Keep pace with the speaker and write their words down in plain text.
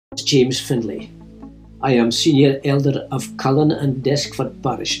James Finlay. I am Senior Elder of Cullen and Deskford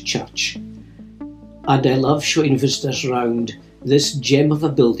Parish Church, and I love showing visitors round this gem of a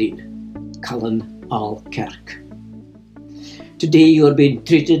building, Cullen Kirk. Today you are being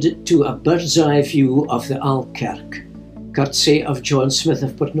treated to a bird's eye view of the Kirk, courtesy of John Smith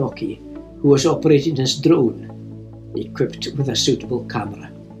of Portnocky, who was operating his drone, equipped with a suitable camera.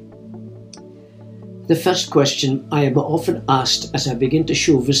 The first question I am often asked as I begin to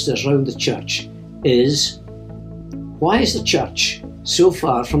show visitors around the church is, why is the church so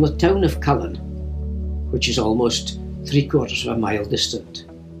far from the town of Cullen, which is almost 3/4 of a mile distant?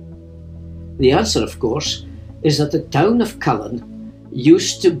 The answer, of course, is that the town of Cullen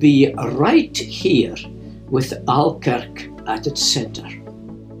used to be right here with Kirk at its centre.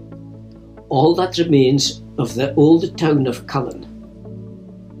 All that remains of the old town of Cullen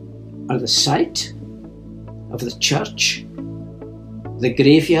are the site of the church, the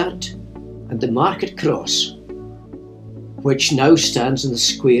graveyard and the market cross, which now stands in the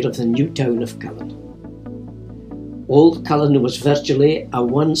square of the new town of Cullen. Old Cullen was virtually a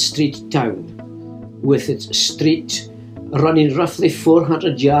one-street town, with its street running roughly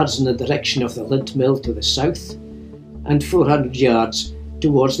 400 yards in the direction of the lint mill to the south and 400 yards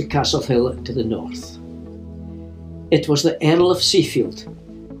towards the Castle Hill to the north. It was the Earl of Seafield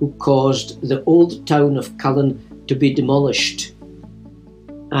who caused the old town of Cullen to be demolished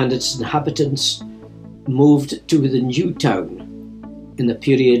and its inhabitants moved to the new town in the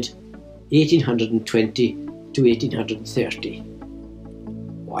period 1820 to 1830.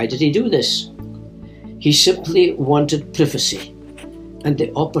 Why did he do this? He simply wanted privacy and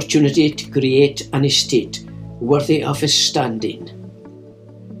the opportunity to create an estate worthy of his standing.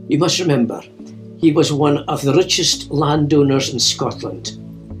 You must remember, he was one of the richest landowners in Scotland,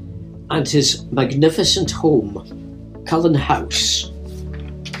 and his magnificent home, Cullen House,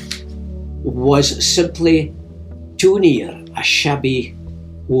 was simply too near a shabby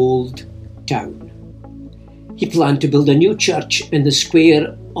old town. He planned to build a new church in the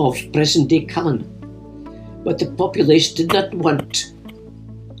square of present-day Cullen, but the populace did not want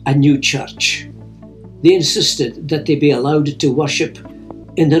a new church. They insisted that they be allowed to worship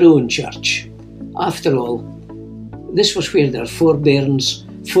in their own church. After all, this was where their forebears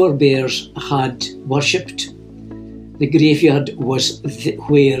had worshipped. The graveyard was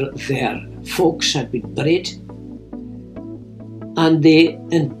where their folks had been buried, and they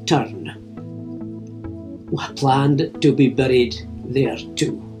in turn planned to be buried there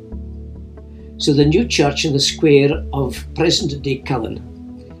too. So the new church in the square of present-day Cullen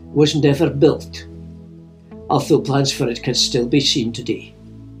was never built, although plans for it can still be seen today.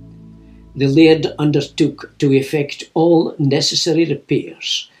 The laird undertook to effect all necessary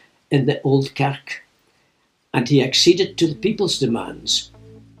repairs in the old kirk, and he acceded to the people's demands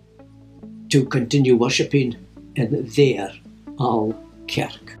to continue worshipping in their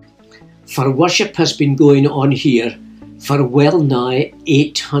kirk. For worship has been going on here for well nigh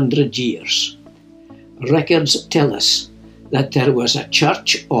 800 years. Records tell us that there was a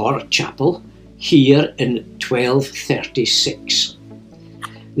church or chapel here in 1236.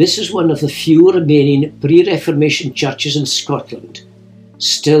 This is one of the few remaining pre-Reformation churches in Scotland,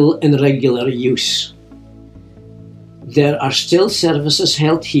 still in regular use. There are still services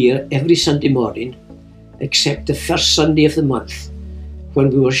held here every Sunday morning, except the first Sunday of the month, when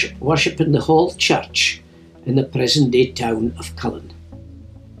we worship in the Hall Church in the present-day town of Cullen.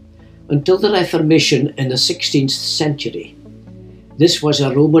 Until the Reformation in the 16th century, this was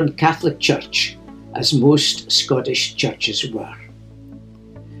a Roman Catholic church, as most Scottish churches were.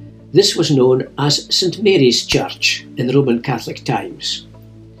 This was known as St Mary's Church in Roman Catholic times.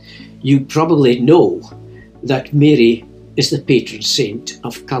 You probably know that Mary is the patron saint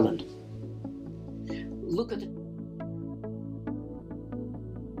of Cullen. Look at it.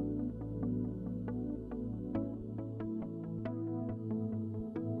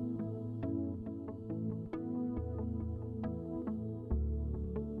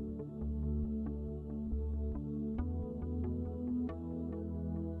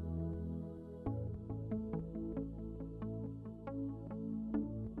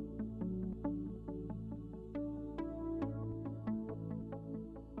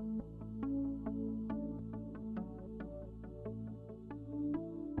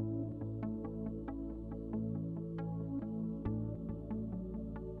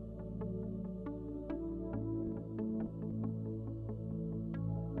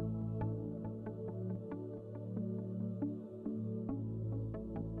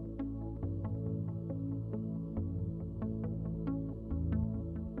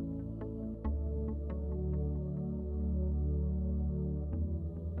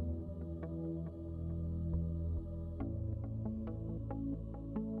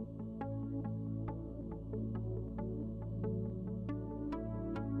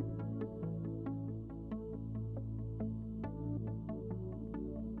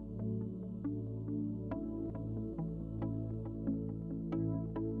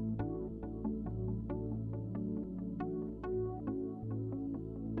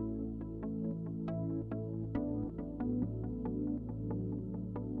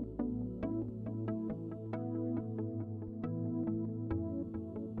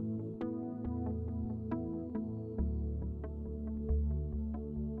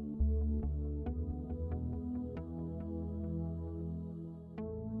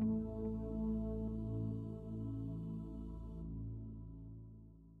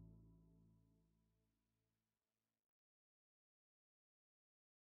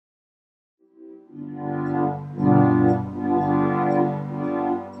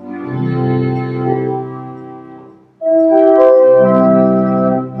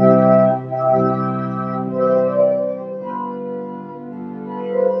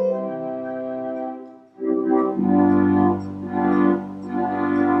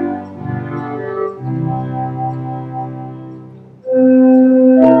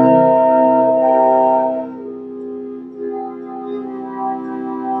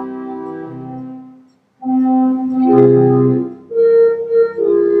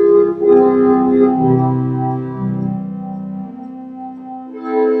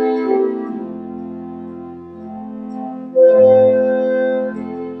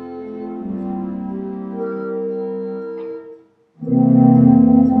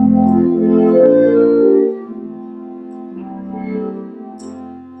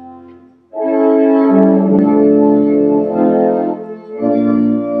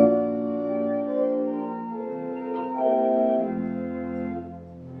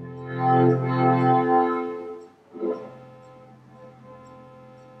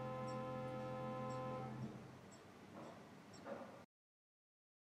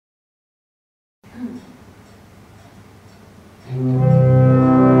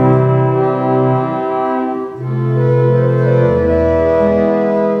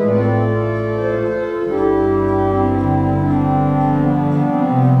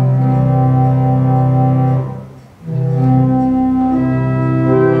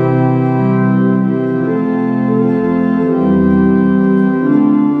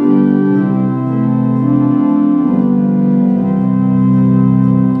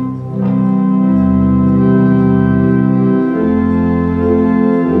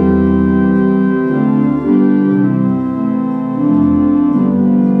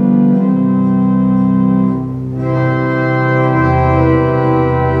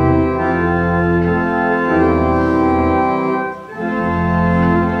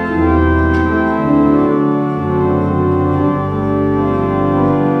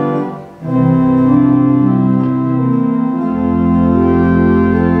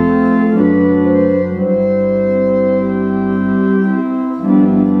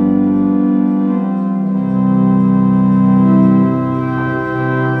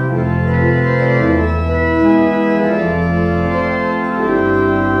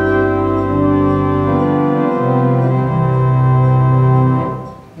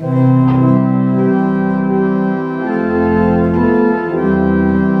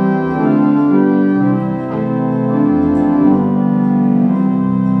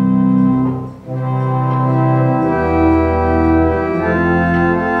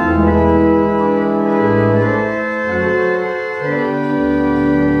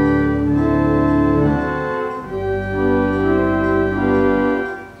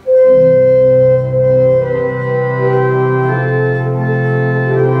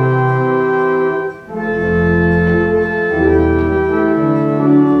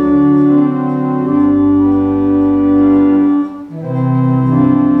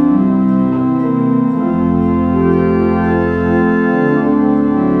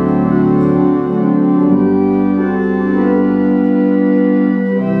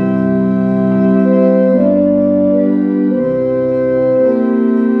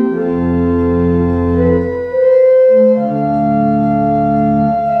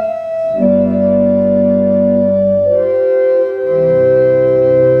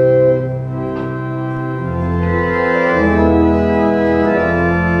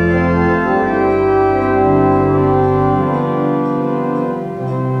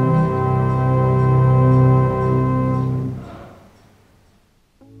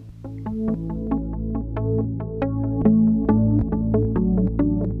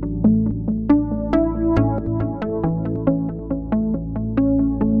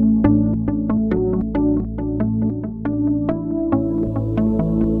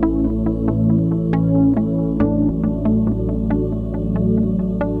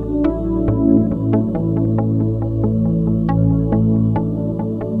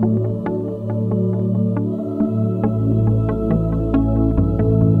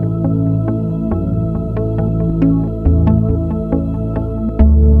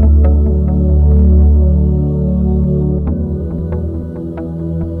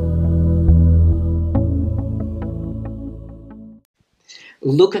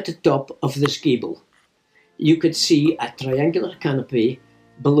 Look at the top of this gable. You could see a triangular canopy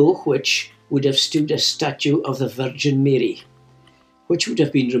below which would have stood a statue of the Virgin Mary, which would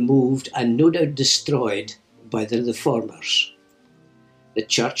have been removed and no doubt destroyed by the reformers. The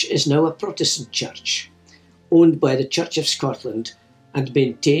church is now a Protestant church, owned by the Church of Scotland and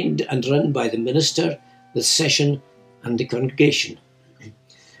maintained and run by the minister, the session and the congregation.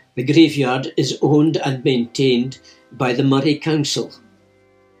 The graveyard is owned and maintained by the Moray Council,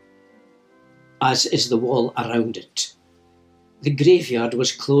 as is the wall around it. The graveyard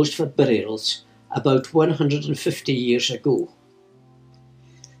was closed for burials about 150 years ago.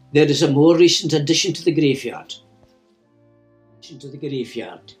 There is a more recent addition to the graveyard,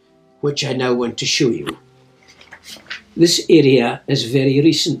 which I now want to show you. This area is very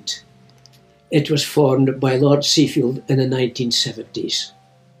recent. It was formed by Lord Seafield in the 1970s.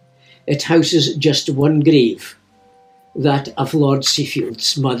 It houses just one grave, that of Lord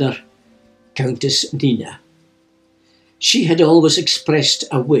Seafield's mother, Countess Nina. She had always expressed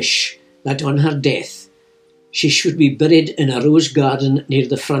a wish that on her death she should be buried in a rose garden near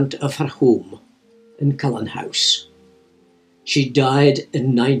the front of her home in Cullen House. She died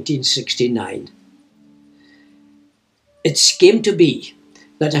in 1969. It came to be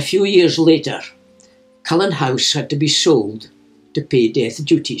that a few years later, Cullen House had to be sold to pay death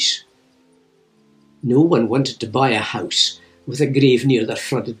duties, No one wanted to buy a house with a grave near their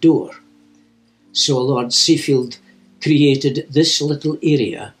front door. So Lord Seafield created this little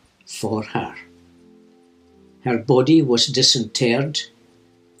area for her. Her body was disinterred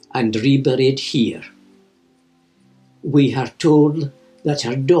and reburied here. We are told that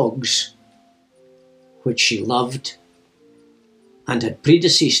her dogs, which she loved and had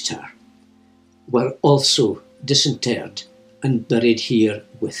predeceased her, were also disinterred and buried here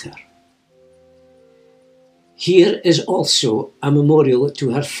with her. Here is also a memorial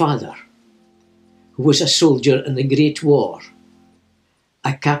to her father, who was a soldier in the Great War,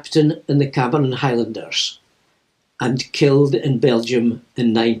 a captain in the Cameron Highlanders, and killed in Belgium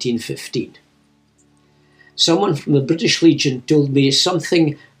in 1915. Someone from the British Legion told me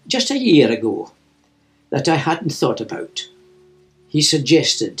something just a year ago that I hadn't thought about. He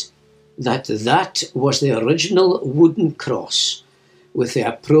suggested that that was the original wooden cross with the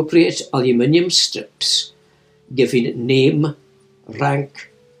appropriate aluminium strips giving name,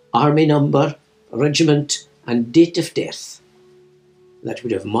 rank, army number, regiment and date of death that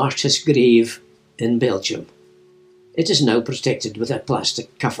would have marked his grave in Belgium. It is now protected with a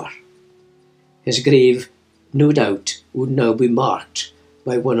plastic cover. His grave, no doubt, would now be marked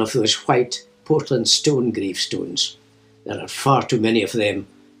by one of those white Portland stone gravestones. There are far too many of them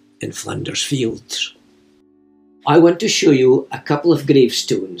in Flanders Fields. I want to show you a couple of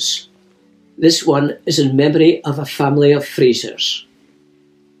gravestones. This one is in memory of a family of Frasers.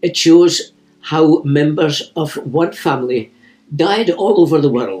 It shows how members of one family died all over the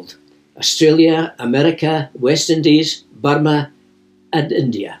world: Australia, America, West Indies, Burma and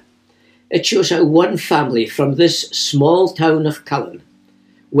India. It shows how one family from this small town of Cullen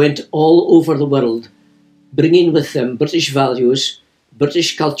went all over the world, bringing with them British values,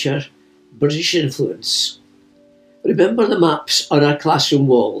 British culture, British influence. Remember the maps on our classroom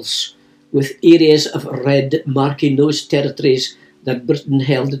walls, with areas of red marking those territories that Britain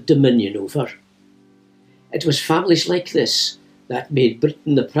held dominion over? It was families like this that made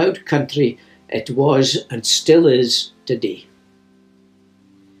Britain the proud country it was and still is today.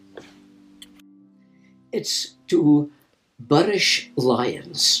 It's to Burrish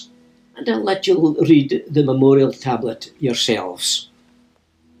Lions, and I'll let you read the memorial tablet yourselves.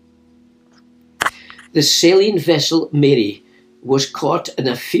 The sailing vessel Mary was caught in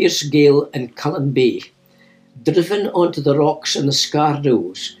a fierce gale in Cullen Bay. Driven onto the rocks in the Scar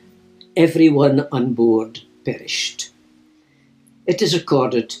Nose, everyone on board perished. It is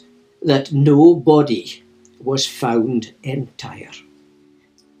recorded that no body was found entire.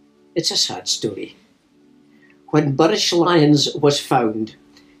 It's a sad story. When Burrish Lyons was found,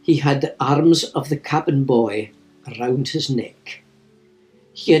 he had the arms of the cabin boy around his neck.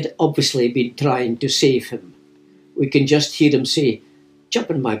 He had obviously been trying to save him. We can just hear him say, "Jump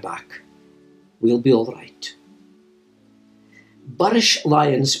on my back, we'll be all right." Burrish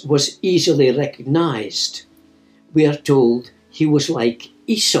Lyons was easily recognised. We are told he was like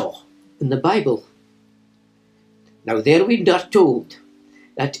Esau in the Bible. Now there we are told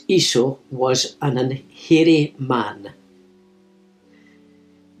that Esau was an hairy man.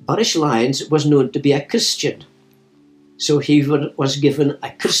 Burrish Lyons was known to be a Christian, so he was given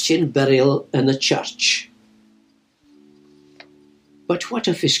a Christian burial in the church. But what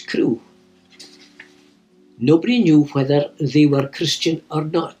of his crew? Nobody knew whether they were Christian or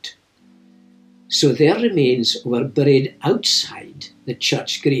not, so their remains were buried outside the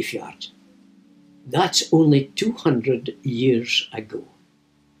church graveyard. That's only 200 years ago.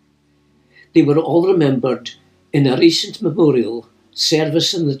 They were all remembered in a recent memorial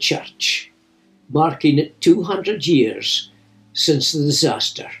service in the church, marking 200 years since the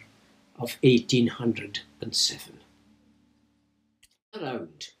disaster of 1807.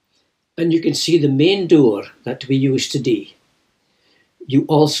 Around, and you can see the main door that we use today. You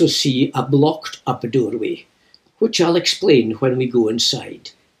also see a blocked up doorway, which I'll explain when we go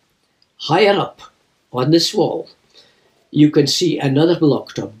inside. Higher up on this wall, you can see another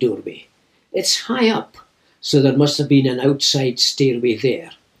blocked up doorway. It's high up, so there must have been an outside stairway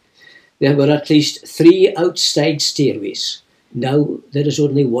there. There were at least 3 outside stairways. Now there is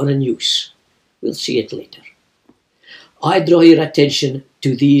only one in use. We'll see it later. I draw your attention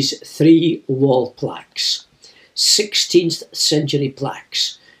to these 3 wall plaques, 16th century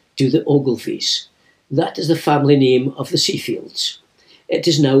plaques to the Ogilvies. That is the family name of the Seafields. It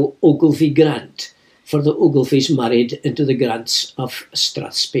is now Ogilvie Grant, for the Ogilvies married into the Grants of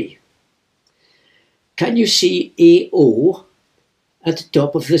Strathspey. Can you see AO at the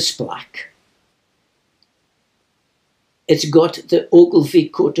top of this plaque? It's got the Ogilvie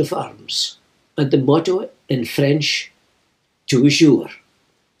coat of arms and the motto in French, Toujours,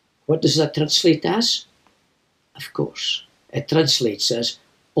 What does that translate as? Of course, it translates as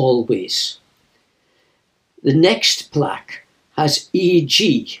always. The next plaque has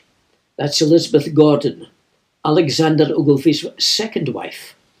E.G. That's Elizabeth Gordon, Alexander Ogilvy's second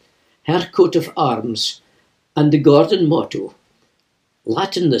wife. Her coat of arms and the Gordon motto,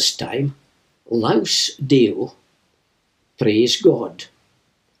 Latin this time, Laus Deo, praise God.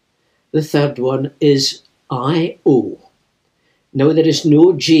 The third one is I.O. Now there is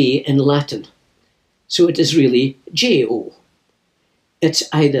no J in Latin, so it is really J.O. It's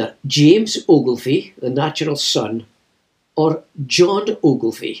either James Ogilvy, the natural son, or John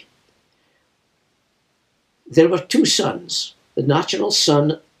Ogilvy. There were two sons, the natural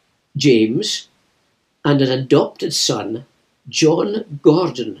son James and an adopted son, John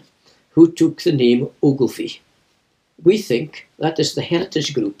Gordon, who took the name Ogilvy. We think that is the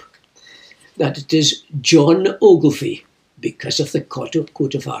heritage group, that it is John Ogilvy because of the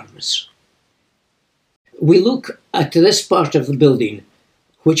coat of arms. We look at this part of the building,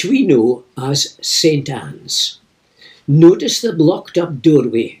 which we know as St. Anne's. Notice the blocked up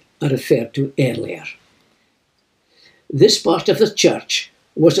doorway I referred to earlier. This part of the church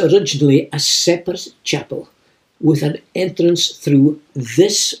was originally a separate chapel with an entrance through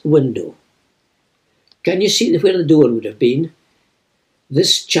this window. Can you see where the door would have been?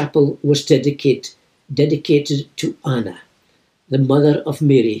 This chapel was dedicated to Anna, the mother of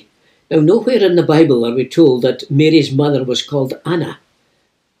Mary. Now, nowhere in the Bible are we told that Mary's mother was called Anna.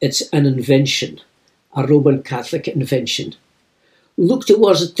 It's an invention, a Roman Catholic invention. Look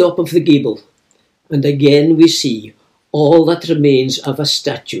towards the top of the gable, and again we see all that remains of a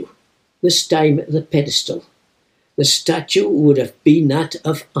statue, this time the pedestal. The statue would have been that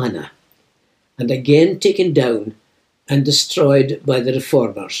of Anna, and again taken down and destroyed by the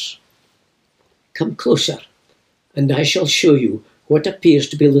reformers. Come closer, and I shall show you what appears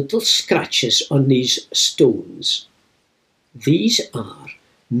to be little scratches on these stones. These are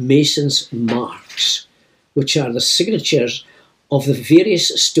masons' marks, which are the signatures of the various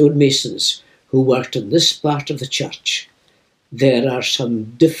stonemasons who worked in this part of the church. There are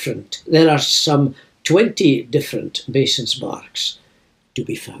some 20 different masons' marks to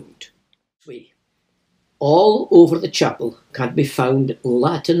be found. All over the chapel can be found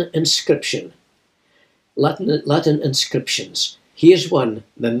Latin inscriptions. Here's one,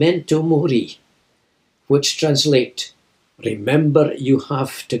 Memento Mori, which translate, remember you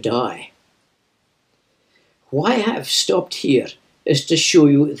have to die. Why I have stopped here is to show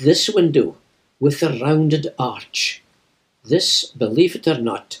you this window with the rounded arch. This, believe it or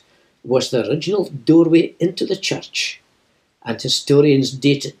not, was the original doorway into the church, and historians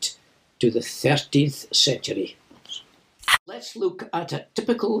date it to the 13th century. Let's look at a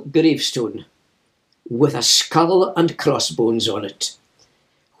typical gravestone with a skull and crossbones on it.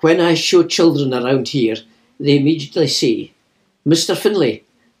 When I show children around here, they immediately say, Mr. Finlay,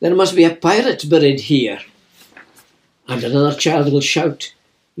 there must be a pirate buried here. And another child will shout,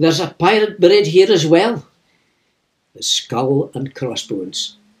 there's a pirate buried here as well. The skull and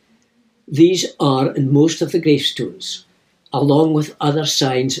crossbones. These are in most of the gravestones, along with other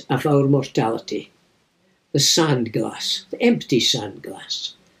signs of our mortality. The sand glass, the empty sand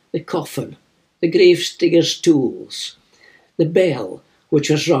glass, the coffin, the gravedigger's tools, the bell which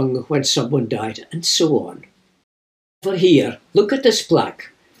was rung when someone died, and so on. Over here, look at this plaque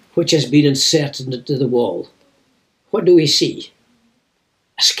which has been inserted into the wall. What do we see?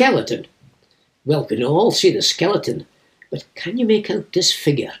 A skeleton. Well, we can all see the skeleton, but can you make out this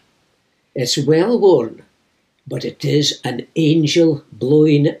figure? It's well worn, but it is an angel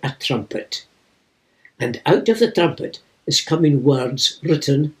blowing a trumpet. And out of the trumpet is coming words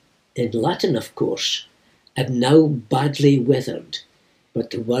written in Latin, of course, and now badly weathered, but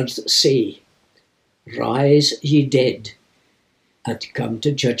the words that say, Rise ye dead, and come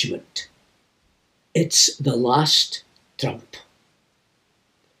to judgment. It's the last trump.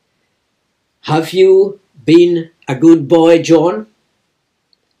 Have you been a good boy, John?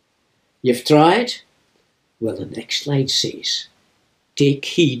 You've tried? Well, the next slide says, Take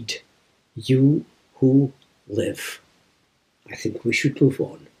heed, you who live. I think we should move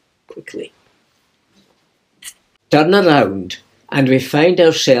on quickly. Turn around and we find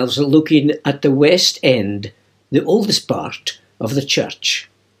ourselves looking at the west end, the oldest part of the church.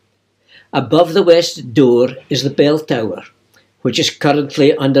 Above the west door is the bell tower, which is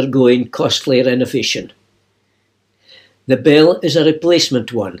currently undergoing costly renovation. The bell is a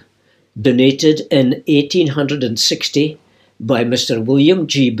replacement one, donated in 1860 by Mr. William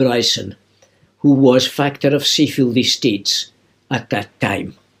G. Bryson, who was factor of Seafield Estates at that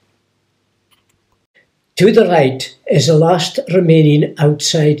time. To the right is the last remaining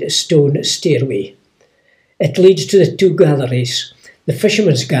outside stone stairway. It leads to the two galleries, the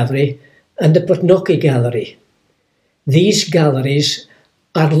Fisherman's Gallery and the Portnocky Gallery. These galleries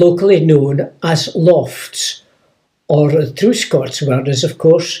are locally known as lofts, or the true Scots word is, of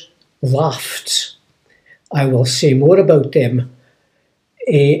course, lafts. I will say more about them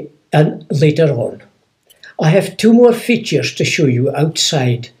and later on. I have two more features to show you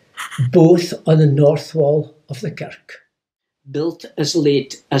outside, both on the north wall of the kirk. Built as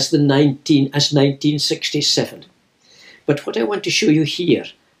late as 1967. But what I want to show you here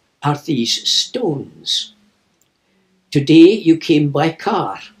are these stones. Today you came by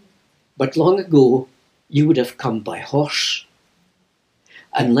car, but long ago you would have come by horse.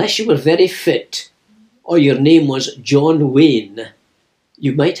 Unless you were very fit, or your name was John Wayne,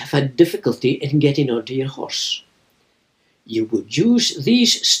 you might have had difficulty in getting onto your horse. You would use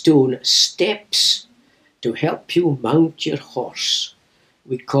these stone steps to help you mount your horse.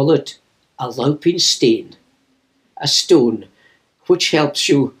 We call it a louping stane, a stone which helps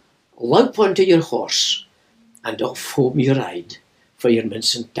you loup onto your horse and off home you ride for your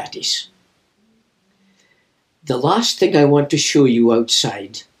mince and tatties. The last thing I want to show you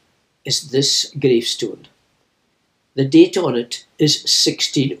outside is this gravestone. The date on it is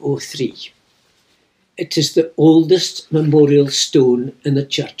 1603. It is the oldest memorial stone in the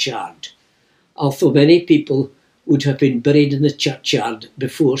churchyard, although many people would have been buried in the churchyard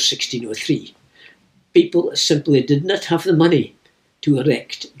before 1603. People simply did not have the money to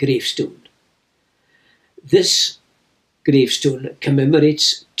erect gravestone. This gravestone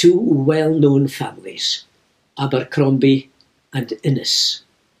commemorates two well-known families, Abercrombie and Innes.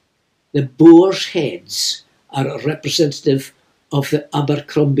 The boar's heads are representative of the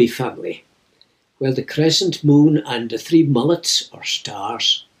Abercrombie family, while the crescent moon and the three mullets or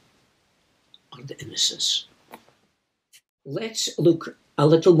stars are the Inneses. Let's look a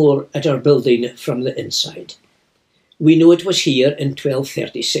little more at our building from the inside. We know it was here in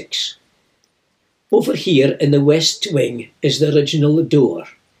 1236. Over here in the west wing is the original door,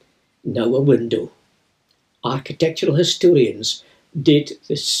 now a window. Architectural historians date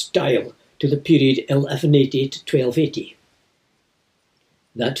the style to the period 1180 to 1280.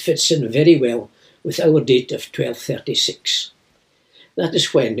 That fits in very well with our date of 1236. That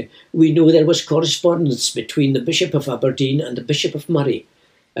is when we know there was correspondence between the Bishop of Aberdeen and the Bishop of Murray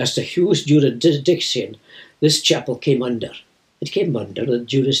as to whose jurisdiction this chapel came under. It came under the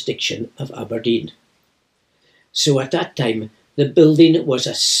jurisdiction of Aberdeen. So at that time, the building was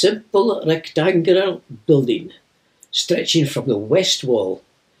a simple rectangular building stretching from the west wall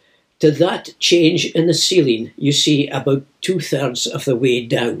to that change in the ceiling you see about 2/3 of the way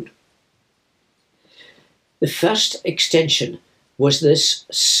down. The first extension was this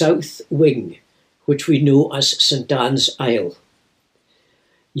south wing, which we know as St Anne's Aisle.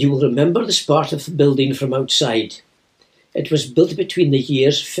 You will remember this part of the building from outside. It was built between the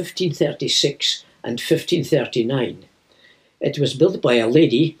years 1536 and 1539. It was built by a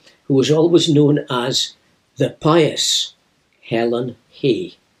lady who was always known as the Pious Helen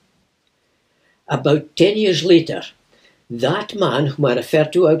Hay. About 10 years later, that man whom I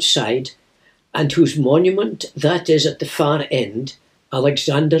referred to outside, and whose monument that is at the far end,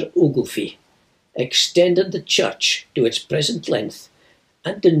 Alexander Ogilvie, extended the church to its present length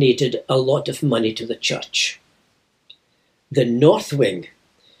and donated a lot of money to the church. The north wing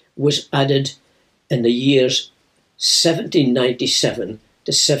was added in the years 1797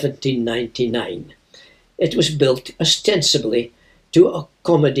 to 1799. It was built ostensibly to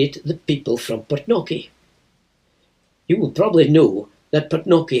accommodate the people from Portnocky. You will probably know that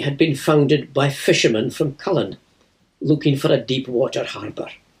Portnocky had been founded by fishermen from Cullen, looking for a deep water harbour.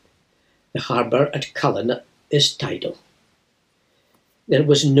 The harbour at Cullen is tidal. There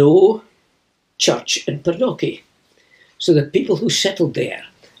was no church in Portnocky, so the people who settled there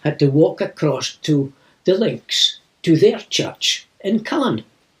had to walk across to the links to their church in Cullen.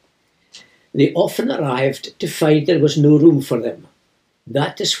 They often arrived to find there was no room for them.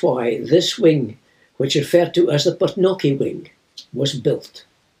 That is why this wing, which is referred to as the Portnocky wing, was built.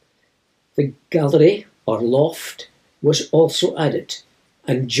 The gallery or loft was also added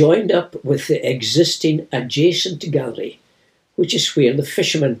and joined up with the existing adjacent gallery, which is where the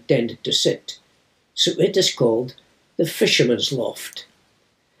fishermen tended to sit. So it is called the Fisherman's Loft.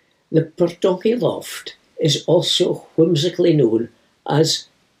 The Portnocky Loft is also whimsically known as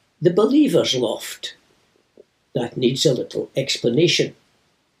the Believer's Loft. That needs a little explanation.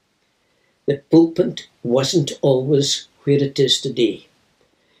 The pulpit wasn't always where it is today.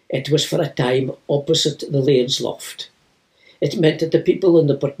 It was for a time opposite the Lairds Loft. It meant that the people in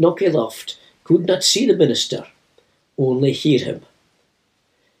the Portnocky Loft could not see the minister, only hear him.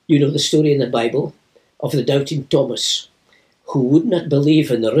 You know the story in the Bible of the doubting Thomas, who would not believe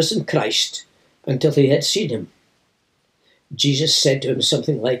in the risen Christ until he had seen him. Jesus said to him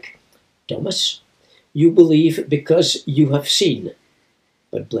something like, "Thomas, you believe because you have seen,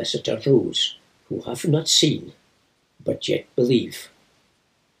 but blessed are those who have not seen, but yet believe."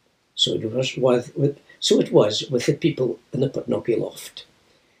 So it was with the people in the Putnockie loft.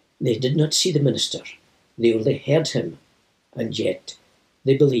 They did not see the minister, they only heard him, and yet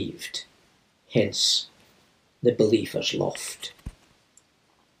they believed. Hence, the believer's loft.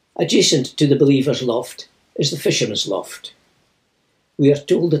 Adjacent to the believer's loft is the fisherman's loft. We are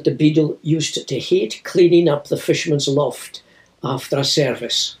told that the beadle used to hate cleaning up the fisherman's loft after a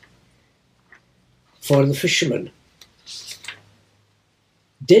service. For the fisherman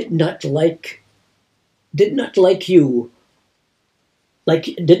did not like you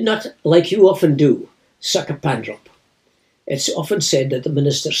often do, suck a pan drop. It's often said that the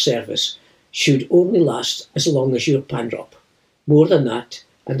minister's service should only last as long as your pan drop. More than that,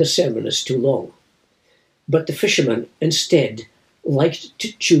 and the sermon is too long. But the fisherman instead liked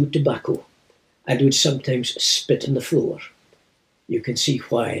to chew tobacco and would sometimes spit on the floor. You can see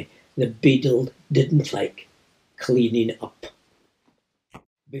why the beadle didn't like cleaning up.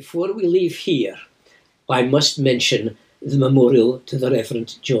 Before we leave here, I must mention the memorial to the Reverend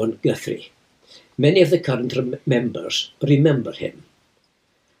John Guthrie. Many of the current members remember him.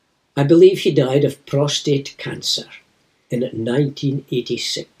 I believe he died of prostate cancer in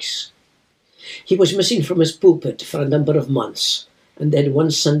 1986. He was missing from his pulpit for a number of months, and then one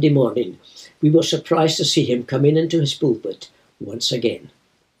Sunday morning we were surprised to see him coming into his pulpit once again.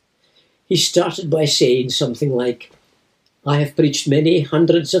 He started by saying something like, "I have preached many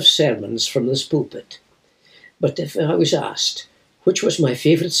hundreds of sermons from this pulpit, but if I was asked which was my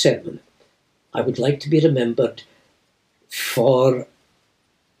favourite sermon, I would like to be remembered for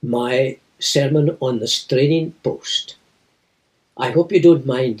my sermon on the straining post. I hope you don't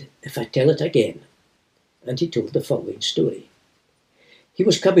mind if I tell it again." And he told the following story. He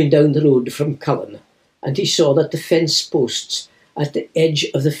was coming down the road from Cullen, and he saw that the fence posts at the edge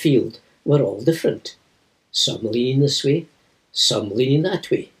of the field were all different. Some leaning this way, some leaning that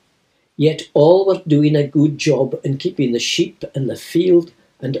way. Yet all were doing a good job in keeping the sheep in the field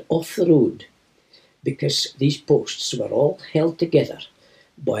and off the road, because these posts were all held together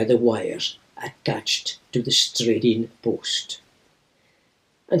by the wires attached to the straining post.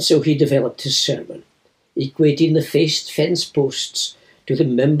 And so he developed his sermon, equating the fence posts to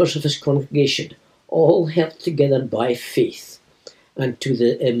the members of his congregation, all held together by faith, and to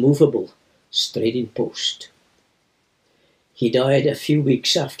the immovable straining post. He died a few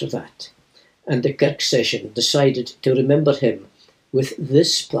weeks after that, and the kirk session decided to remember him with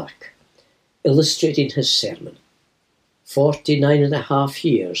this plaque, illustrating his sermon. 49.5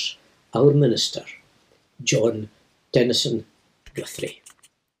 years, our minister, John Tennyson Guthrie.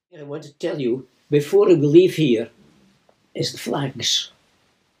 I want to tell you, before we leave here, is the flags.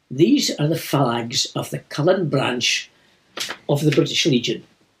 These are the flags of the Cullen branch of the British Legion.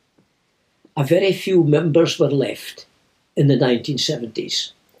 A very few members were left in the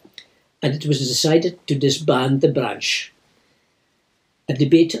 1970s, and it was decided to disband the branch. A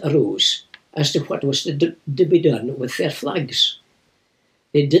debate arose as to what was to be done with their flags.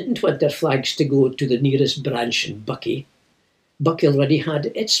 They didn't want their flags to go to the nearest branch in Buckie. Buckie already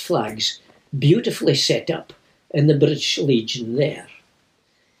had its flags beautifully set up in the British Legion there.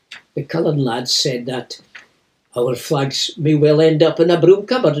 The Cullen lads said that our flags may well end up in a broom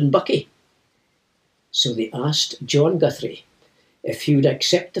cupboard in Buckie. So they asked John Guthrie if he would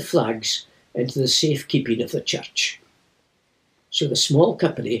accept the flags into the safekeeping of the church. So the small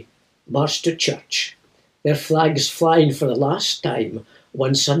company marched to church, their flags flying for the last time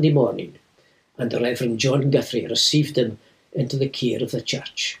one Sunday morning, and the Reverend John Guthrie received them into the care of the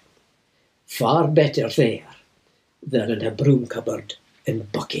church. Far better there than in a broom cupboard in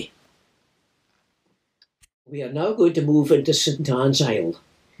Buckie. We are now going to move into St Anne's Isle,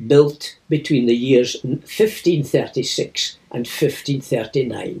 built between the years 1536 and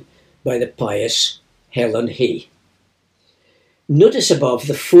 1539 by the pious Helen Hay. Notice above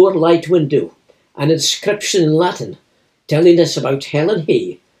the 4-light window an inscription in Latin telling us about Helen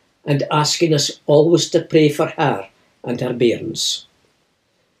Hay and asking us always to pray for her and her bairns.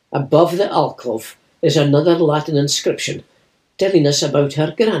 Above the alcove is another Latin inscription telling us about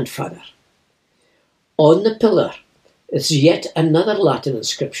her grandfather. On the pillar is yet another Latin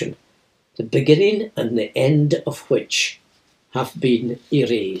inscription, the beginning and the end of which have been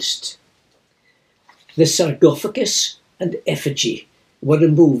erased. The sarcophagus and effigy were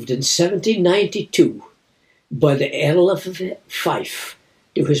removed in 1792 by the Earl of Fife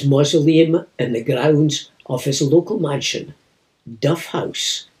to his mausoleum in the grounds of his local mansion, Duff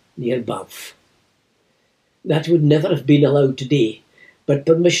House, near Banff. That would never have been allowed today, but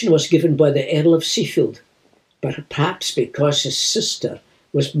permission was given by the Earl of Seafield, perhaps because his sister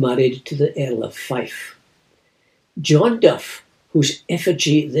was married to the Earl of Fife. John Duff, whose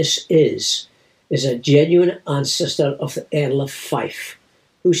effigy this is a genuine ancestor of the Earl of Fife,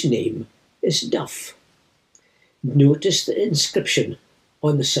 whose name is Duff. Notice the inscription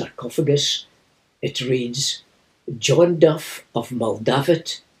on the sarcophagus. It reads, John Duff of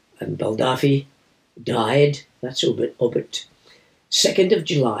Maldavet and Baldavie died, that's obit, 2nd of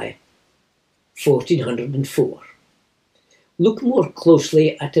July, 1404. Look more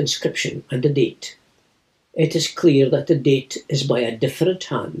closely at the inscription and the date. It is clear that the date is by a different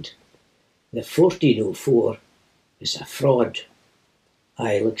hand. The 1404 is a fraud.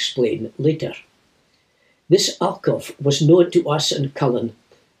 I'll explain later. This alcove was known to us in Cullen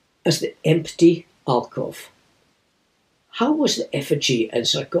as the empty alcove. How was the effigy and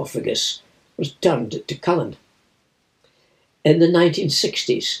sarcophagus returned to Cullen? In the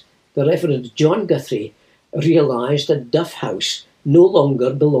 1960s, the Reverend John Guthrie realised that Duff House no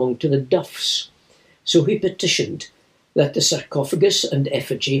longer belonged to the Duffs, so he petitioned that the sarcophagus and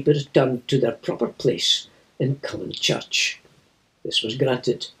effigy be returned to their proper place in Cullen Church. This was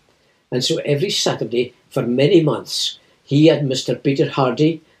granted, and so every Saturday for many months he and Mr. Peter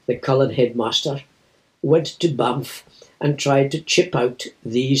Hardy, the Cullen headmaster, went to Banff and tried to chip out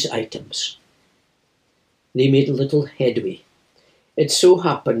these items. They made little headway. It so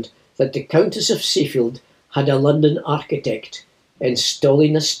happened that the Countess of Seafield had a London architect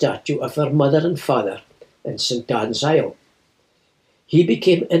installing a statue of her mother and father in St Anne's Isle. He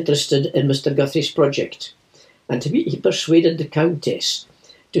became interested in Mr. Guthrie's project, and he persuaded the Countess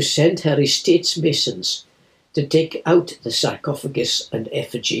to send her estate's masons to take out the sarcophagus and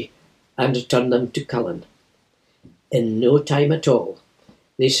effigy and return them to Cullen. In no time at all,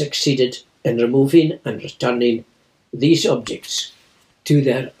 they succeeded in removing and returning these objects to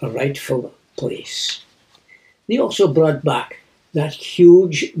their rightful place. They also brought back that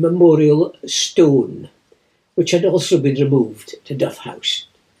huge memorial stone, which had also been removed to Duff House.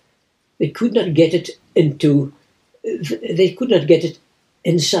 They could not get it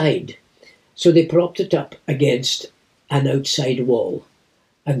inside, so they propped it up against an outside wall,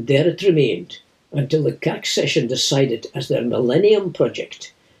 and there it remained until the Kirk session decided as their Millennium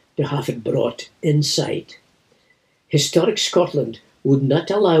Project to have it brought inside. Historic Scotland would not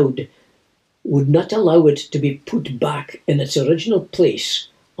allow it to be put back in its original place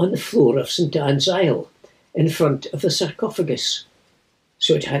on the floor of St Anne's Isle in front of the sarcophagus,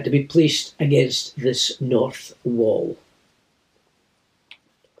 so it had to be placed against this north wall.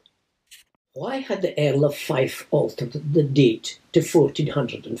 Why had the Earl of Fife altered the date to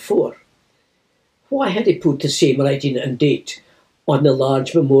 1404? Why had he put the same writing and date on the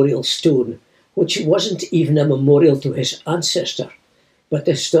large memorial stone, which wasn't even a memorial to his ancestor, but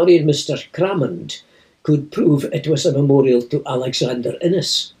the historian Mr. Cramond could prove it was a memorial to Alexander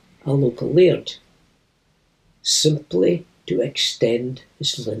Innes, a local laird? Simply to extend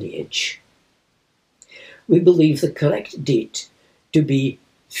his lineage. We believe the correct date to be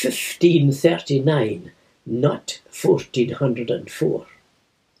 1539, not 1404.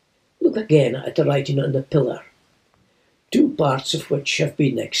 Look again at the writing on the pillar, two parts of which have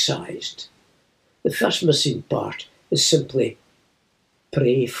been excised. The first missing part is simply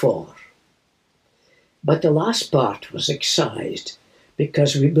pray for. But the last part was excised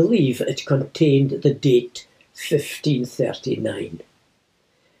because we believe it contained the date 1539.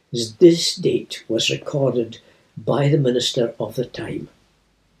 This date was recorded by the minister of the time.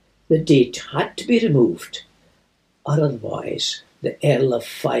 The date had to be removed, otherwise the Earl of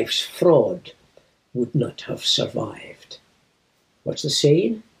Fife's fraud would not have survived. What's the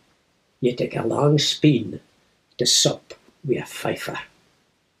saying? You take a long spoon to sup with a fifer.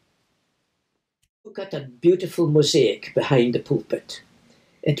 Look at that beautiful mosaic behind the pulpit.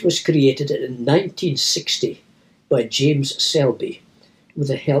 It was created in 1960 by James Selby with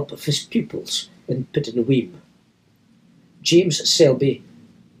the help of his pupils in Pittenweem. James Selby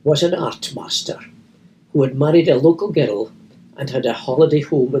was an art master who had married a local girl and had a holiday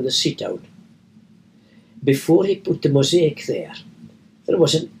home in the sea town. Before he put the mosaic there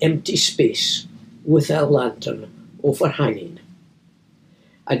was an empty space with a lantern overhanging,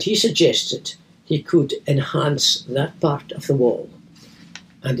 and he suggested he could enhance that part of the wall,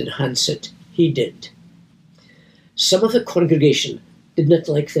 and enhance it he did. Some of the congregation did not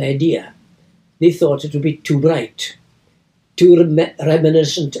like the idea. They thought it would be too bright, too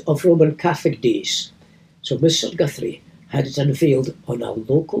reminiscent of Roman Catholic days, so Mr. Guthrie had it unveiled on a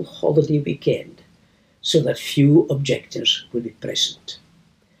local holiday weekend so that few objectors would be present.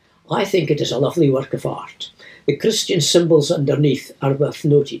 I think it is a lovely work of art. The Christian symbols underneath are worth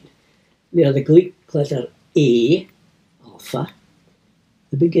noting. They are the Greek letter A, alpha,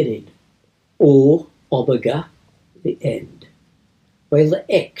 the beginning, O, omega, the end, while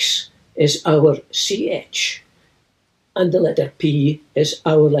the X is our CH, and the letter P is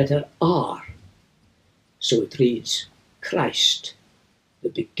our letter R. So it reads, Christ, the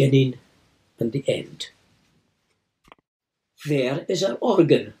beginning and the end. There is our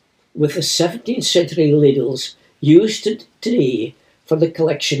organ, with the 17th century ladles used today for the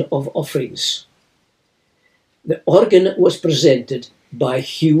collection of offerings. The organ was presented by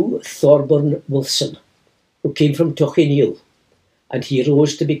Hugh Thorburn Wilson, who came from Tocheneal, and he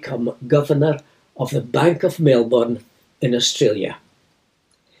rose to become Governor of the Bank of Melbourne in Australia.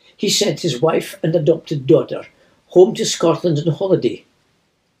 He sent his wife and adopted daughter home to Scotland on holiday,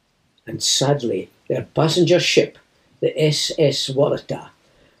 and sadly their passenger ship, the SS Waratah,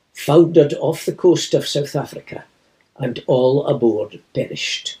 foundered off the coast of South Africa, and all aboard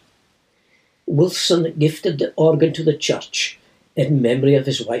perished. Wilson gifted the organ to the church in memory of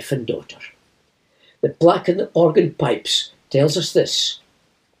his wife and daughter. The plaque in the organ pipes tells us this,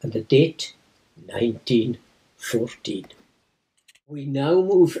 and the date 1914. We now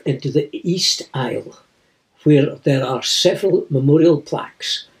move into the east aisle, where there are several memorial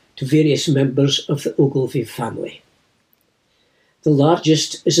plaques to various members of the Ogilvie family. The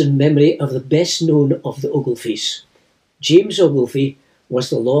largest is in memory of the best known of the Ogilvies. James Ogilvie was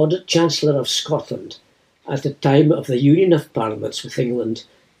the Lord Chancellor of Scotland at the time of the Union of Parliaments with England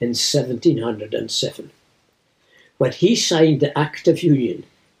in 1707. When he signed the Act of Union,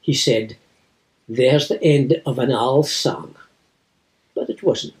 he said, "There's the end of an auld sang." But it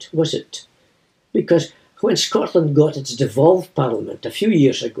wasn't, was it? Because when Scotland got its devolved Parliament a few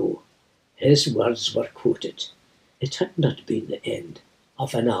years ago, his words were quoted. It had not been the end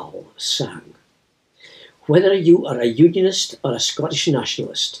of an auld sang. Whether you are a Unionist or a Scottish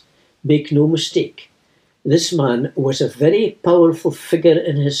nationalist, make no mistake, this man was a very powerful figure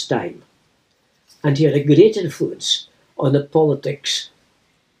in his time, and he had a great influence on the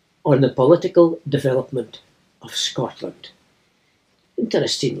political development of Scotland.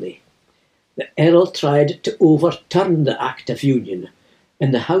 Interestingly, the Earl tried to overturn the Act of Union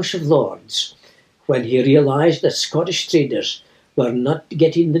in the House of Lords when he realised that Scottish traders were not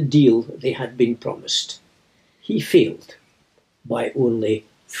getting the deal they had been promised. He failed by only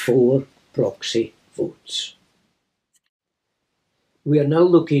 4 proxy votes. We are now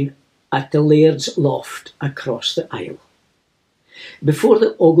looking at the Laird's loft across the aisle. Before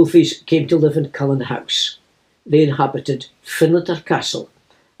the Ogilvies came to live in Cullen House, they inhabited Finlater Castle,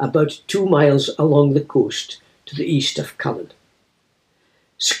 about 2 miles along the coast to the east of Cullen.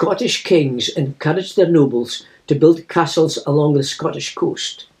 Scottish kings encouraged their nobles to build castles along the Scottish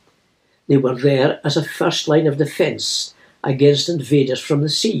coast. They were there as a first line of defence against invaders from the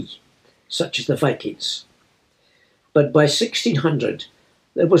sea, such as the Vikings. But by 1600,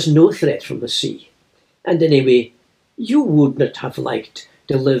 there was no threat from the sea, and anyway, you would not have liked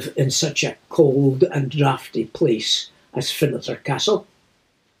to live in such a cold and draughty place as Finlater Castle,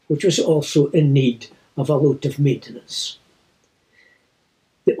 which was also in need of a lot of maintenance.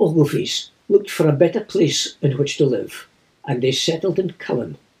 The Ogilvies looked for a better place in which to live, and they settled in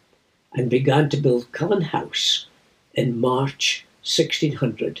Cullen and began to build Cullen House in March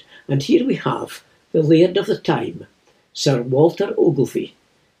 1600. And here we have the laird of the time, Sir Walter Ogilvie,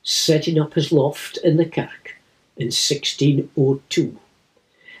 setting up his loft in the kirk in 1602.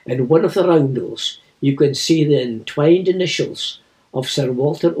 In one of the roundels, you can see the entwined initials of Sir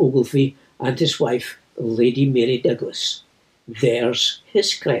Walter Ogilvie and his wife, Lady Mary Douglas. There's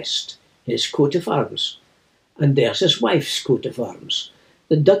his crest, his coat of arms, and there's his wife's coat of arms,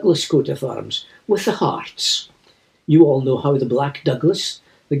 the Douglas coat of arms with the hearts. You all know how the Black Douglas,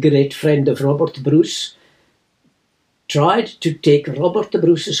 the great friend of Robert Bruce, tried to take Robert the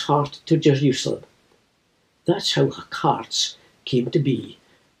Bruce's heart to Jerusalem. That's how hearts came to be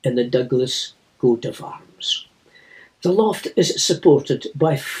in the Douglas coat of arms. The loft is supported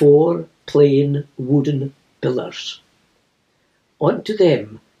by 4 plain wooden pillars. Onto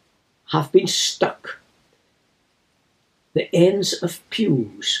them have been stuck the ends of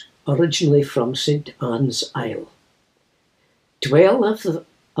pews originally from St. Anne's Isle. 12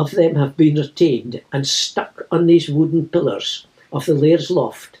 of them have been retained and stuck on these wooden pillars of the Laird's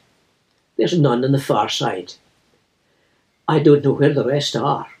loft. There's none on the far side. I don't know where the rest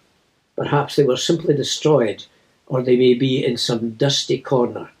are. Perhaps they were simply destroyed or they may be in some dusty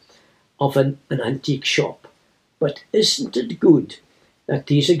corner of an antique shop. But isn't it good that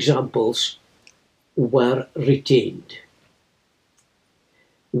these examples were retained?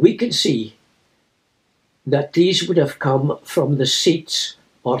 We can see that these would have come from the seats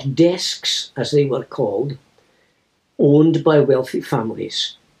or desks, as they were called, owned by wealthy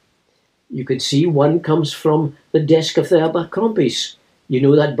families. You can see one comes from the desk of the Abercrombies. You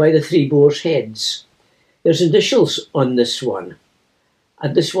know that by the three boars' heads. There's initials on this one,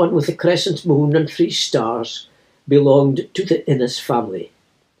 and this one with the crescent moon and 3 stars belonged to the Innes family.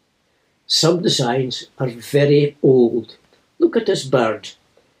 Some designs are very old. Look at this bird,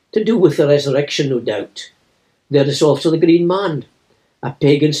 to do with the resurrection, no doubt. There is also the green man, a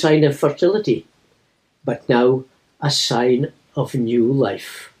pagan sign of fertility, but now a sign of new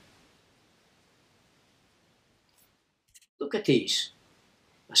life. Look at these.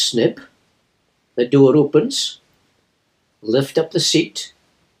 A snip, the door opens, lift up the seat,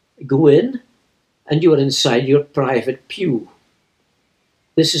 go in, and you are inside your private pew.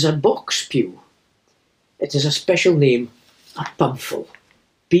 This is a box pew. It is a special name, a pumphil.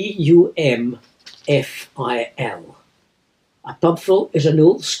 P-U-M-F-I-L. A pumphil is an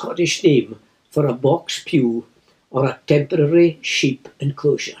old Scottish name for a box pew or a temporary sheep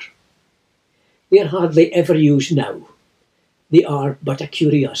enclosure. They are hardly ever used now. They are but a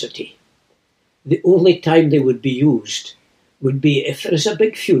curiosity. The only time they would be used would be if there is a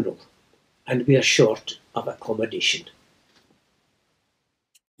big funeral and we are short of accommodation.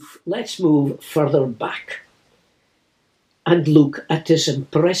 Let's move further back and look at this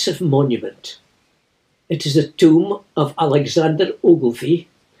impressive monument. It is the tomb of Alexander Ogilvie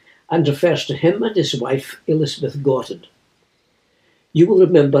and refers to him and his wife Elizabeth Gordon. You will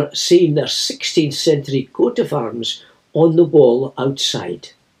remember seeing their 16th century coat of arms on the wall outside.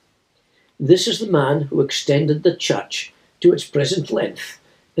 This is the man who extended the church to its present length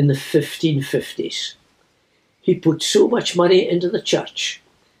in the 1550s. He put so much money into the church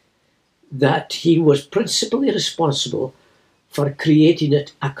that he was principally responsible for creating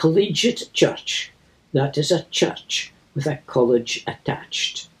it a collegiate church, that is, a church with a college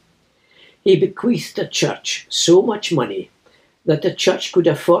attached. He bequeathed the church so much money that the church could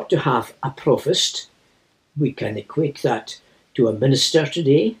afford to have a provost, we can equate that to a minister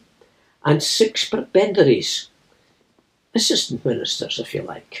today, and 6 prebendaries, assistant ministers if you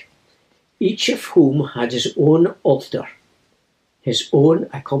like, each of whom had his own altar, his own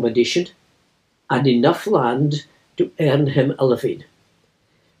accommodation, and enough land to earn him a living.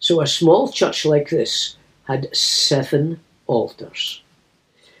 So a small church like this had 7 altars.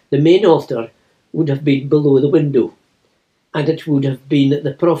 The main altar would have been below the window, and it would have been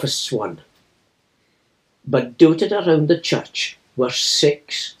the provost's one. But dotted around the church were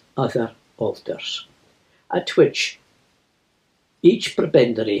 6 other altars, at which each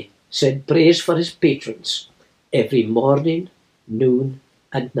prebendary said prayers for his patrons every morning, noon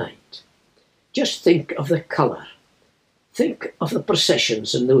and night. Just think of the colour. Think of the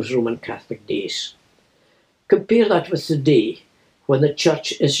processions in those Roman Catholic days. Compare that with today, when the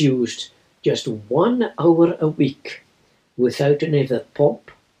church is used just 1 hour a week without any of the pomp,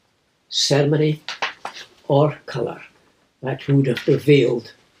 ceremony or colour that would have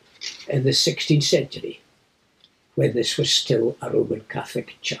prevailed in the 16th century when this was still a Roman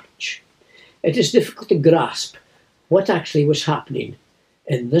Catholic church. It is difficult to grasp what actually was happening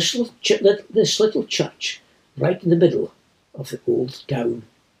in this little church right in the middle of the old town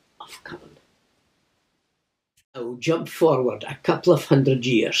of Cullen. Now jump forward a couple of 100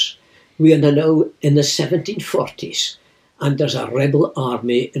 years. We are now in the 1740s and there's a rebel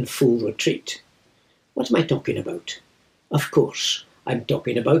army in full retreat. What am I talking about? Of course, I'm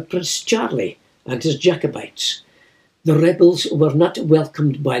talking about Prince Charlie and his Jacobites. The rebels were not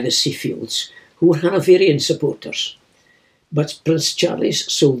welcomed by the Seafields, who were Hanoverian supporters. But Prince Charlie's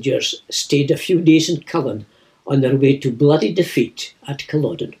soldiers stayed a few days in Cullen on their way to bloody defeat at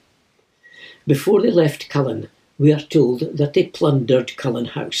Culloden. Before they left Cullen, we are told that they plundered Cullen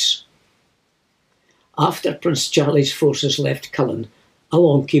House. After Prince Charlie's forces left Cullen,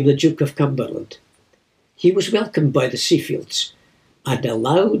 along came the Duke of Cumberland. He was welcomed by the Seafields and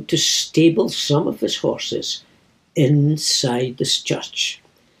allowed to stable some of his horses inside this church.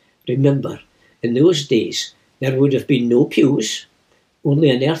 Remember, in those days, there would have been no pews, only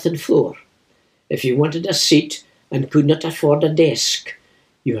an earthen floor. If you wanted a seat and could not afford a desk,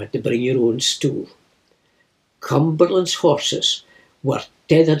 you had to bring your own stool. Cumberland's horses were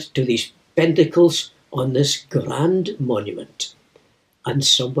tethered to these pinnacles on this grand monument, and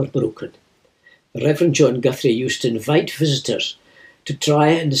some were broken. The Reverend John Guthrie used to invite visitors to try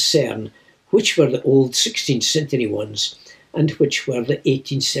and discern which were the old 16th century ones and which were the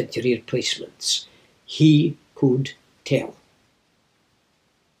 18th century replacements. He could tell.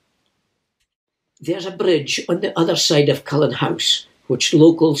 There's a bridge on the other side of Cullen House, which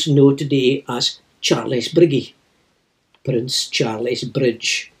locals know today as Charlie's Briggy, Prince Charlie's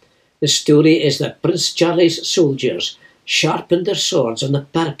Bridge. The story is that Prince Charlie's soldiers sharpened their swords on the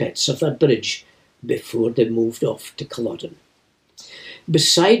parapets of that bridge before they moved off to Culloden.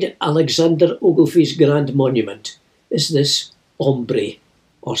 Beside Alexander Ogilvie's grand monument is this Ombre,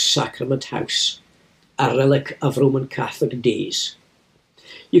 or Sacrament House, a relic of Roman Catholic days.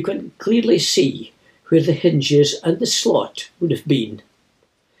 You can clearly see where the hinges and the slot would have been.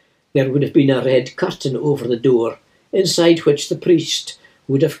 There would have been a red curtain over the door, inside which the priest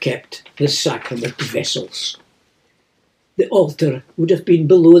would have kept the sacrament vessels. The altar would have been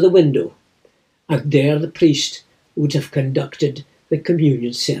below the window, and there the priest would have conducted the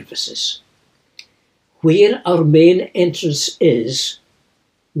communion services. Where our main entrance is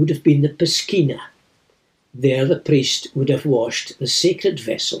would have been the piscina. There the priest would have washed the sacred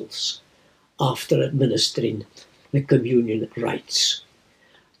vessels after administering the communion rites.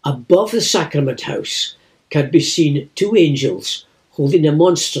 Above the sacrament house can be seen two angels holding a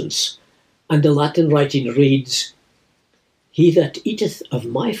monstrance, and the Latin writing reads, "He that eateth of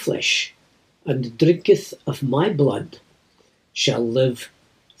my flesh and drinketh of my blood shall live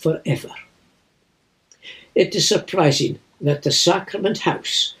for ever." It is surprising that the Sacrament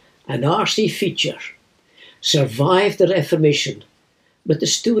House, an RC feature, survived the Reformation, but the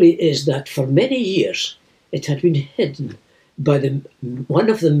story is that for many years it had been hidden by one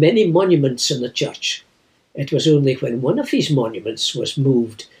of the many monuments in the church. It was only when one of these monuments was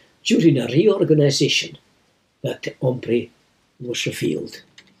moved during a reorganisation that the Ombre was revealed.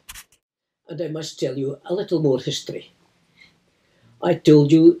 And I must tell you a little more history. I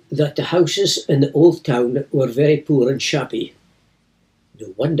told you that the houses in the old town were very poor and shabby.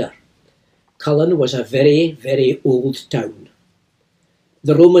 No wonder. Cullen was a very, very old town.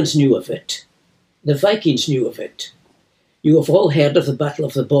 The Romans knew of it. The Vikings knew of it. You have all heard of the Battle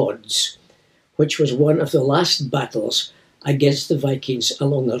of the Bods, which was one of the last battles against the Vikings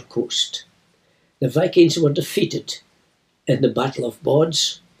along our coast. The Vikings were defeated in the Battle of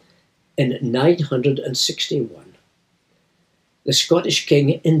Bods in 961. The Scottish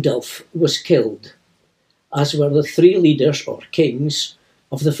king Indulf was killed, as were the three leaders or kings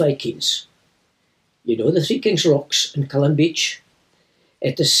of the Vikings. You know the Three Kings Rocks in Cullen Beach?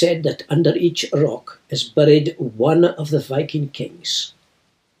 It is said that under each rock is buried one of the Viking kings.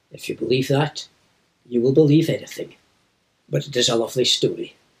 If you believe that, you will believe anything. But it is a lovely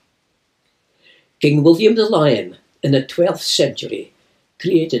story. King William the Lion in the 12th century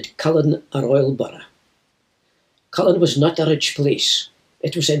created Cullen a royal borough. Cullen was not a rich place,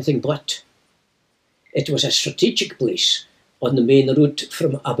 it was anything but. It was a strategic place on the main route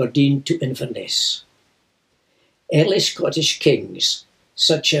from Aberdeen to Inverness. Early Scottish kings,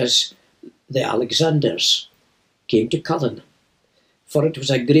 such as the Alexanders, came to Cullen, for it was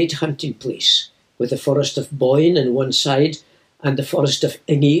a great hunting place, with the forest of Boyne on one side and the forest of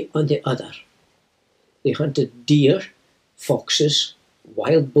Ingy on the other. They hunted deer, foxes,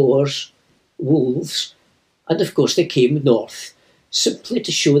 wild boars, wolves, and of course they came north, simply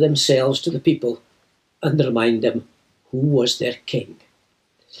to show themselves to the people and remind them who was their king.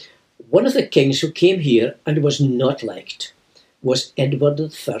 One of the kings who came here and was not liked was Edward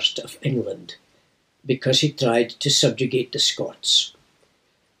I of England, because he tried to subjugate the Scots.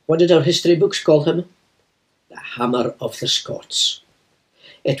 What did our history books call him? The Hammer of the Scots.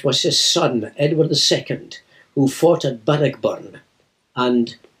 It was his son, Edward II, who fought at Bannockburn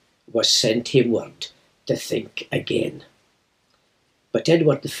and was sent homeward to think again. But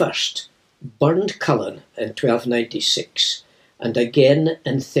Edward I burned Cullen in 1296 and again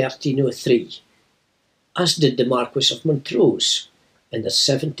in 1303, as did the Marquis of Montrose in the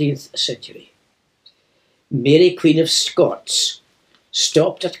 17th century. Mary, Queen of Scots,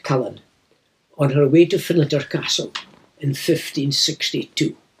 stopped at Cullen on her way to Finlater Castle in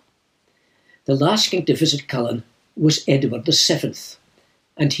 1562. The last king to visit Cullen was Edward VII,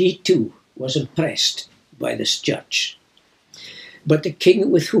 and he too was impressed by this church. But the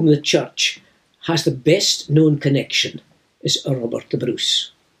king with whom the church has the best known connection is Robert the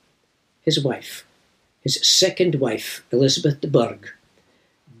Bruce. His wife, his second wife, Elizabeth de Burgh,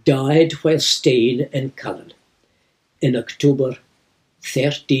 died while staying in Cullen in October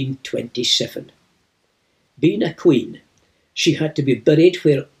 1327. Being a queen, she had to be buried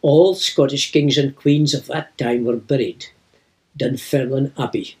where all Scottish kings and queens of that time were buried, Dunfermline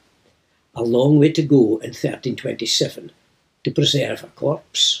Abbey, a long way to go in 1327 to preserve a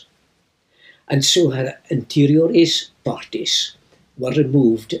corpse. and so her interiores partes were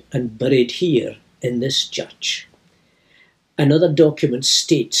removed and buried here in this church. Another document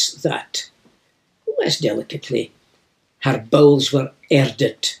states that, less delicately, her bowels were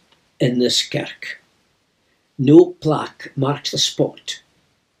erded in this kirk. No plaque marks the spot,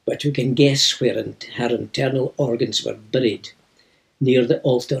 but we can guess where her internal organs were buried, near the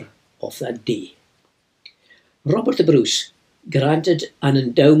altar of that day. Robert the Bruce granted an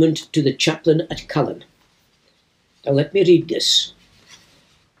endowment to the chaplain at Cullen. Now let me read this.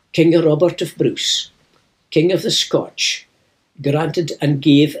 King Robert of Bruce, King of the Scotch, granted and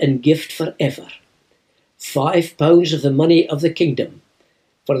gave in gift for ever £5 of the money of the kingdom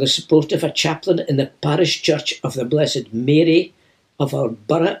for the support of a chaplain in the parish church of the Blessed Mary of our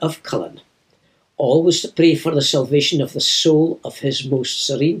borough of Cullen, always to pray for the salvation of the soul of his most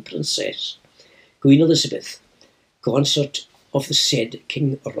serene princess, Queen Elizabeth, consort of the said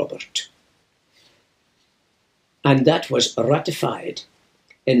King Robert. And that was ratified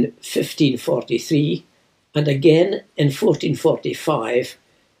in 1543 and again in 1445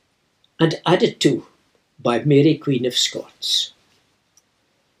 and added to by Mary Queen of Scots.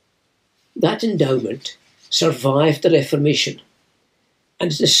 That endowment survived the Reformation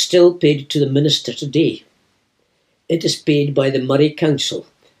and it is still paid to the minister today. It is paid by the Moray Council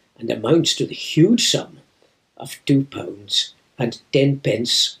and amounts to the huge sum of £2 and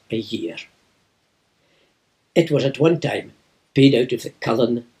 10p a year. It was at one time paid out of the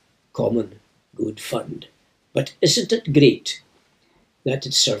Cullen Common Good Fund, but isn't it great that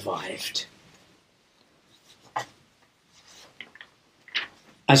it survived?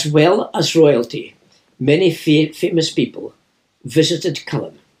 As well as royalty, many famous people visited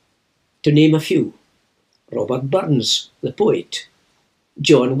Cullen. To name a few: Robert Burns, the poet;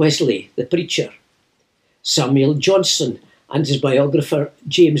 John Wesley, the preacher; Samuel Johnson and his biographer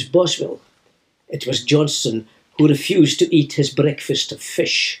James Boswell. It was Johnson who refused to eat his breakfast of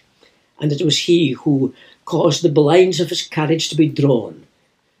fish, and it was he who caused the blinds of his carriage to be drawn,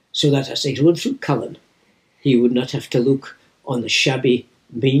 so that as he rode through Cullen, he would not have to look on the shabby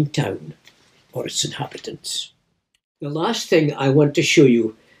main town or its inhabitants. The last thing I want to show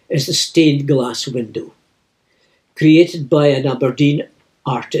you is the stained glass window, created by an Aberdeen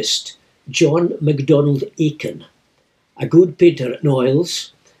artist, John MacDonald Aiken, a good painter in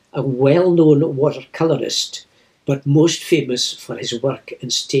oils, a well-known watercolourist, but most famous for his work in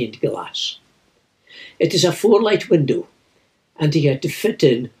stained glass. It is a 4-light window, and he had to fit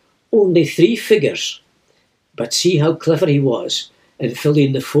in only 3 figures, but see how clever he was in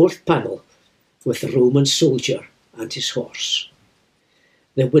filling the 4th panel with the Roman soldier and his horse.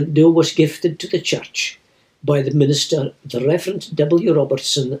 The window was gifted to the church by the minister, the Reverend W.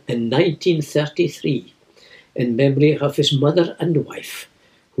 Robertson, in 1933, in memory of his mother and wife,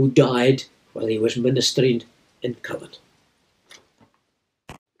 who died while he was ministering in Cullen.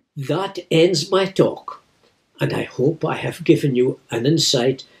 That ends my talk, and I hope I have given you an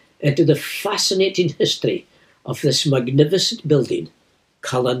insight into the fascinating history of this magnificent building,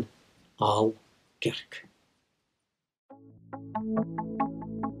 Cullen Kirk.